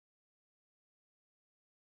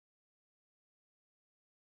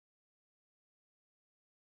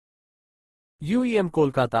UEM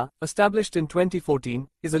Kolkata, established in 2014,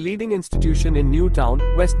 is a leading institution in New Town,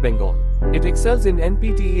 West Bengal. It excels in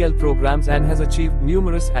NPTEL programs and has achieved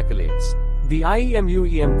numerous accolades. The IEM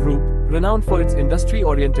UEM group, renowned for its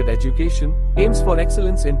industry-oriented education, aims for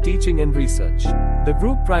excellence in teaching and research. The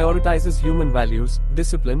group prioritizes human values,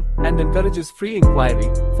 discipline, and encourages free inquiry,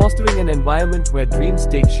 fostering an environment where dreams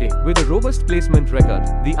take shape. With a robust placement record,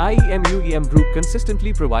 the IEM UEM group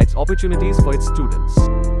consistently provides opportunities for its students.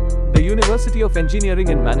 The University of Engineering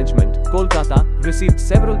and Management, Kolkata, received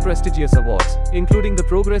several prestigious awards, including the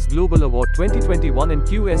Progress Global Award 2021 and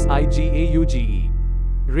QSI-GAUGE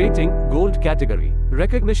Rating, Gold category.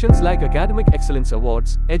 Recognitions like Academic Excellence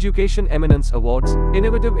Awards, Education Eminence Awards,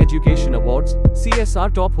 Innovative Education Awards,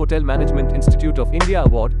 CSR Top Hotel Management Institute of India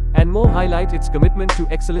Award, and more highlight its commitment to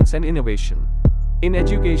excellence and innovation. In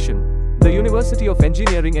education, the University of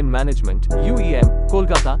Engineering and Management, UEM,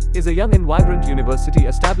 Kolkata, is a young and vibrant university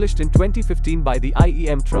established in 2015 by the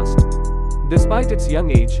IEM Trust. Despite its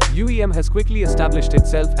young age, UEM has quickly established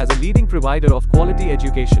itself as a leading provider of quality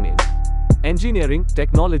education in engineering,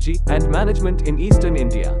 technology, and management in Eastern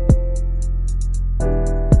India.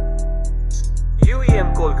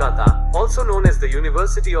 UEM Kolkata, also known as the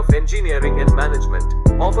University of Engineering and Management,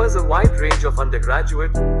 offers a wide range of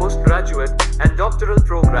undergraduate, postgraduate, and doctoral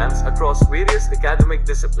programs across various academic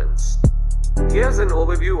disciplines. Here's an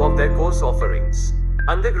overview of their course offerings.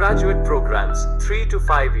 Undergraduate programs, 3 to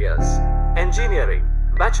 5 years. Engineering,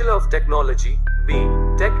 Bachelor of Technology, B.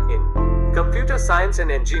 Tech in Computer Science and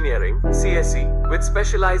Engineering, CSE, with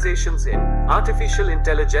specializations in Artificial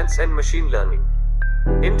Intelligence and Machine Learning,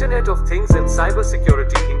 Internet of Things and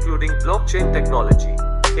Cybersecurity including Blockchain Technology,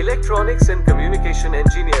 Electronics and Communication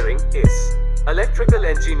Engineering, IS, Electrical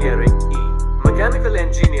Engineering, E, Mechanical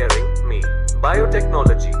Engineering, ME,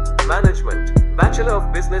 Biotechnology, Management, Bachelor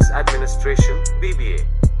of Business Administration, BBA,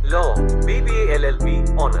 Law, BBA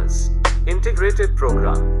LLB, Honors, Integrated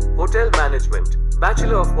Program, Hotel Management,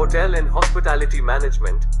 Bachelor of Hotel and Hospitality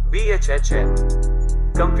Management, BHHM,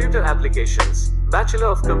 Computer Applications, Bachelor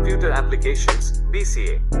of Computer Applications,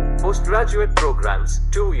 BCA, Postgraduate Programs,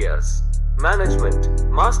 2 years. Management,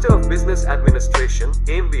 Master of Business Administration,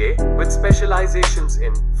 MBA, with specializations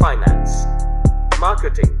in Finance,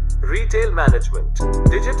 Marketing, Retail Management,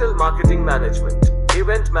 Digital Marketing Management,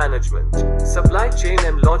 Event Management, Supply Chain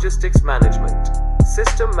and Logistics Management,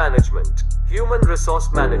 System Management, Human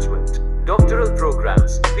Resource Management, Doctoral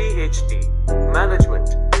Programs, PhD, Management.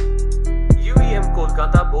 UEM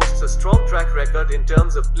Kolkata boasts a strong track record in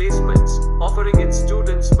terms of placements, offering its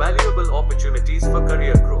students valuable opportunities for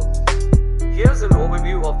career growth. Here's an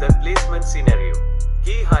overview of their placement scenario.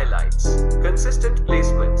 Key highlights. Consistent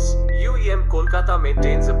placements. UEM Kolkata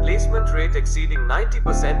maintains a placement rate exceeding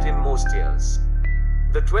 90% in most years.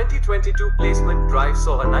 The 2022 placement drive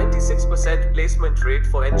saw a 96% placement rate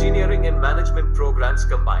for engineering and management programs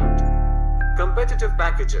combined. Competitive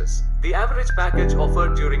packages. The average package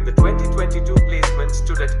offered during the 2022 placement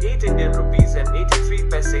stood at 8 Indian rupees and 83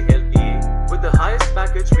 paise LPA, with the highest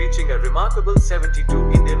package reaching a remarkable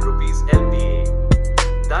 72 Indian rupees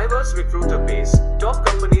LPA. Diverse recruiter base. Top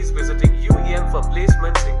companies visiting UEM for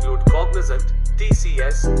placements include Cognizant,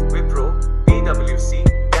 TCS, Wipro, PwC,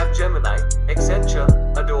 Capgemini, Accenture,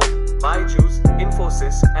 Adobe, Byju's,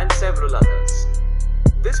 Infosys, and several others.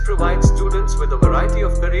 This provides students with a variety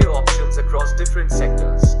of career options across different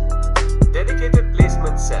sectors. Dedicated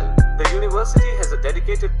Placement Cell. The university has a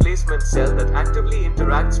dedicated placement cell that actively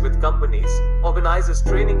interacts with companies, organizes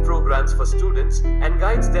training programs for students, and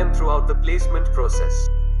guides them throughout the placement process.